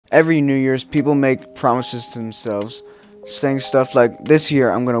Every New Year's, people make promises to themselves, saying stuff like, this year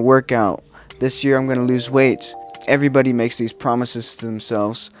I'm going to work out, this year I'm going to lose weight. Everybody makes these promises to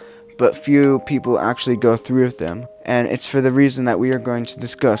themselves, but few people actually go through with them, and it's for the reason that we are going to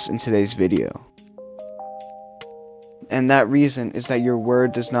discuss in today's video. And that reason is that your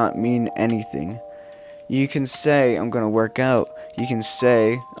word does not mean anything. You can say, I'm going to work out, you can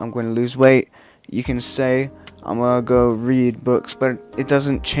say, I'm going to lose weight, you can say, I'm gonna go read books, but it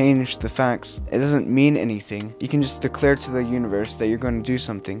doesn't change the facts. It doesn't mean anything. You can just declare to the universe that you're going to do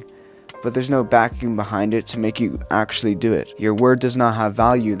something, but there's no backing behind it to make you actually do it. Your word does not have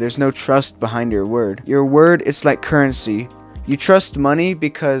value. There's no trust behind your word. Your word is like currency. You trust money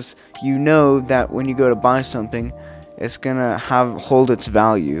because you know that when you go to buy something, it's gonna hold its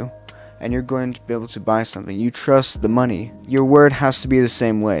value, and you're going to be able to buy something. You trust the money. Your word has to be the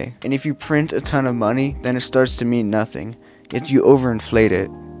same way. And if you print a ton of money, then it starts to mean nothing. If you overinflate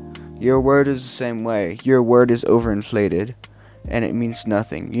it. Your word is the same way. Your word is overinflated, and it means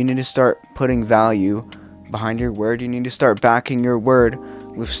nothing. You need to start putting value behind your word. You need to start backing your word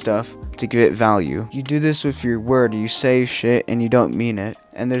with stuff to give it value. You do this with your word. You say shit and you don't mean it,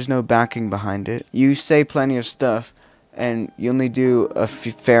 and there's no backing behind it. You say plenty of stuff, and you only do a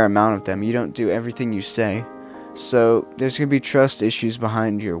fair amount of them. You don't do everything you say. So there's going to be trust issues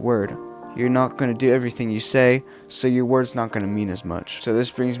behind your word. You're not going to do everything you say, so your word's not going to mean as much. So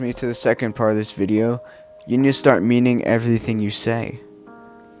this brings me to the second part of this video. You need to start meaning everything you say.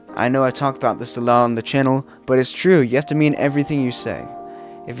 I know I talk about this a lot on the channel, but it's true. You have to mean everything you say.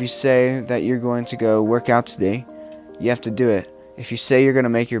 If you say that you're going to go work out today, you have to do it. If you say you're going to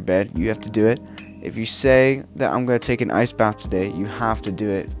make your bed, you have to do it. If you say that I'm going to take an ice bath today, you have to do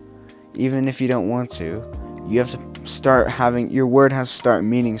it. Even if you don't want to, you have to start your word has to start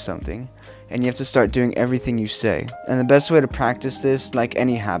meaning something. And you have to start doing everything you say. And the best way to practice this, like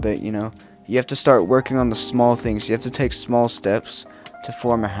any habit, you have to start working on the small things. You have to take small steps to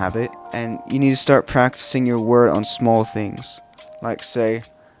form a habit. And you need to start practicing your word on small things. Like say,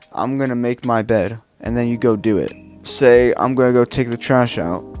 I'm going to make my bed, and then you go do it. Say, I'm going to go take the trash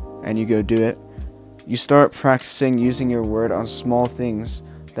out, and you go do it. You start practicing using your word on small things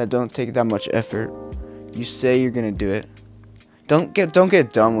that don't take that much effort. You say you're gonna do it. Don't get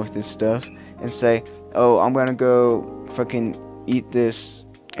dumb with this stuff and say, oh, I'm gonna go fucking eat this.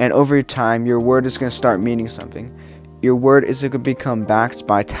 And over time, your word is gonna start meaning something. Your word is gonna become backed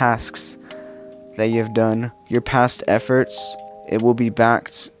by tasks that you have done. Your past efforts, it will be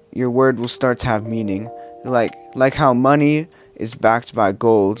backed. Your word will start to have meaning. Like how money is backed by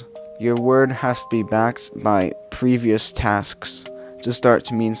gold. Your word has to be backed by previous tasks to start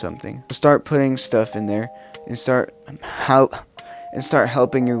to mean something. Start putting stuff in there and start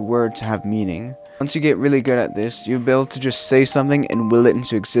helping your word to have meaning. Once you get really good at this, you'll be able to just say something and will it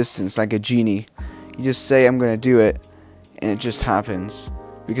into existence like a genie. You just say, I'm gonna do it, and it just happens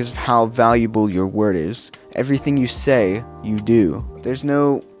because of how valuable your word is. Everything you say, you do. There's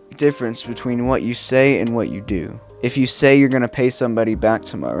no difference between what you say and what you do. If you say you're gonna pay somebody back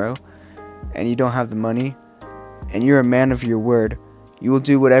tomorrow, and you don't have the money, and you're a man of your word, you will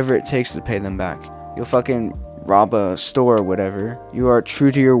do whatever it takes to pay them back. You'll fucking rob a store or whatever. You are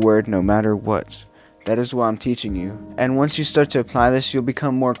true to your word no matter what. That is what I'm teaching you. And once you start to apply this, you'll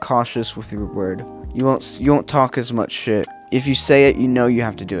become more cautious with your word. You won't talk as much shit. If you say it, you know you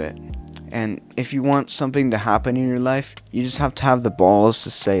have to do it. And if you want something to happen in your life, you just have to have the balls to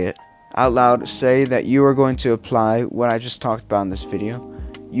say it. Out loud, say that you are going to apply what I just talked about in this video.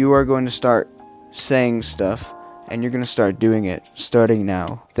 You are going to start saying stuff, and you're going to start doing it, starting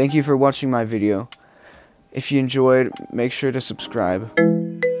now. Thank you for watching my video. If you enjoyed, make sure to subscribe.